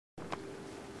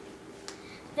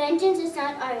Vengeance is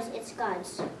not ours, it's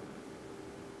God's.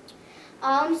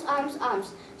 Alms, alms,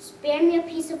 alms. Spare me a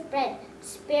piece of bread.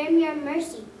 Spare me your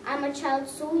mercy. I'm a child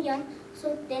so young,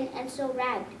 so thin, and so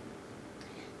ragged.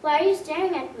 Why are you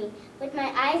staring at me? With my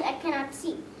eyes I cannot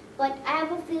see, but I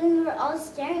have a feeling you are all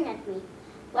staring at me.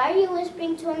 Why are you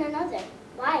whispering to one another?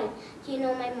 Why? Do you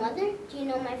know my mother? Do you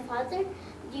know my father?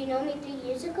 Do you know me 3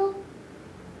 years ago?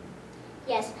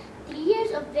 Yes, 3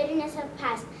 years of bitterness have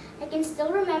passed. I can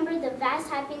still remember the vast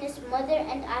happiness Mother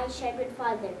and I shared with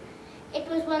Father. It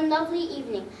was one lovely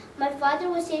evening. My father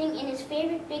was sitting in his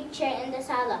favorite big chair in the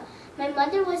sala. My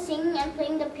mother was singing and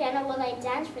playing the piano while I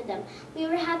danced for them. We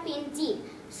were happy indeed.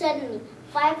 Suddenly,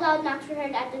 5 loud knocks were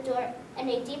heard at the door, and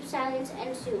a deep silence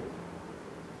ensued.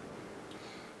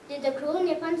 Did the cruel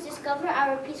Nippons discover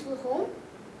our peaceful home?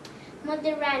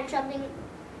 Mother ran, trembling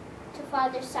to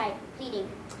Father's side, pleading,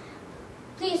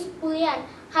 "Please, Julian,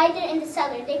 hide there in the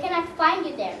cellar. They cannot find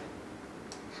you there."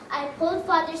 I pulled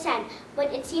Father's hand,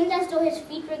 but it seemed as though his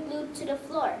feet were glued to the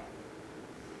floor.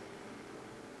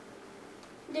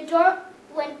 The door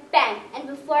went bang, and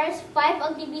before us 5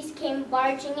 ugly beasts came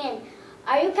barging in.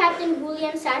 "Are you Captain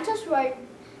Julian Santos?" roared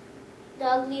the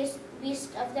ugliest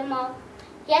beast of them all.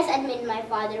 "Yes," admitted my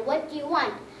father. "What do you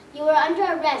want?" "You are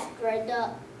under arrest," roared the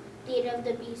leader of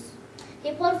the beasts.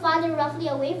 They pulled Father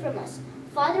roughly away from us.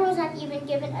 Father was not even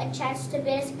given a chance to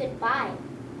bid us goodbye.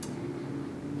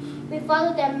 We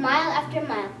followed them mile after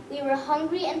mile. We were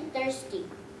hungry and thirsty.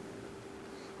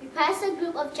 We passed a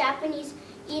group of Japanese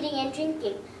eating and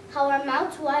drinking. How our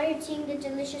mouths watered seeing the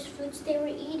delicious fruits they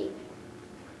were eating.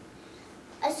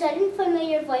 A sudden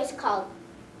familiar voice called.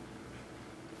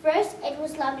 First it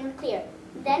was loud and clear,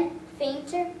 then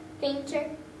fainter, fainter,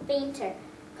 fainter.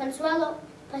 "Consuelo,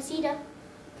 Pasita,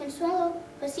 Consuelo,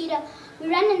 Pasita." We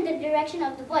ran in the direction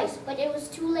of the voice, but it was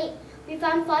too late. We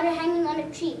found Father hanging on a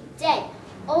tree, dead.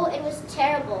 Oh, it was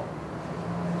terrible.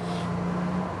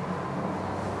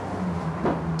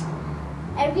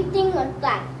 Everything went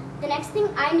black. The next thing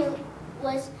I knew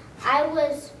was I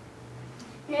was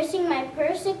nursing my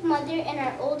poor sick mother in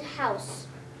our old house.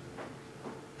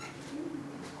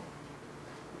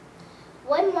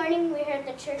 One morning we heard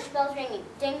the church bells ringing.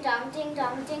 Ding dong, ding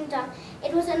dong, ding dong.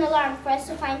 It was an alarm for us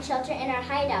to find shelter in our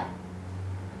hideout.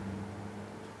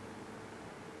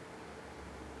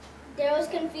 There was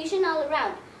confusion all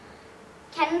around.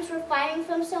 Cannons were firing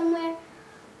from somewhere.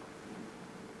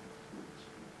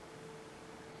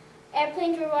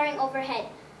 Airplanes were roaring overhead.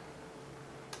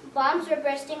 Bombs were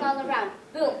bursting all around.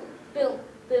 Boom, boom,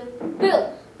 boom, boom.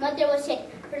 Mother was hit.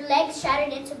 Her legs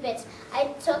shattered into bits. I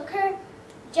took her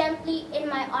gently in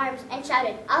my arms and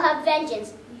shouted, "I'll have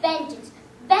vengeance, vengeance,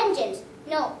 vengeance."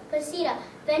 "No, Pasita,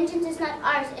 vengeance is not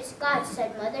ours, it's God's,"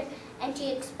 said Mother, and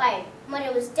she expired.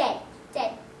 Mother was dead,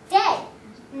 dead, dead.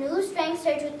 New strength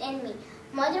surged within me.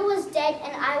 Mother was dead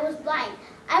and I was blind.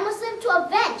 I must live to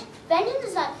avenge. Vengeance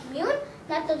is not immune,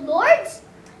 not the Lord's.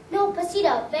 "No,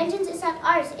 Pasita, vengeance is not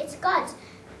ours, it's God's."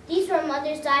 These were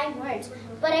Mother's dying words,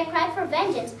 but I cried for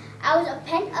vengeance. I was a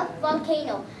pent-up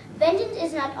volcano. Vengeance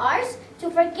is not ours, to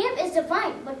forgive is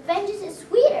divine, but vengeance is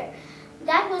sweeter.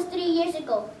 That was 3 years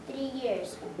ago, 3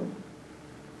 years.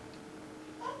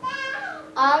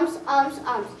 Alms, alms,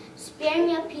 alms. Spare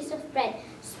me a piece of bread.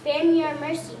 Spare me your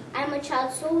mercy. I'm a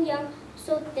child so young,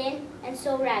 so thin, and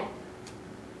so ragged.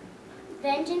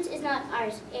 Vengeance is not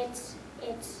ours,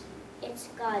 it's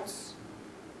God's.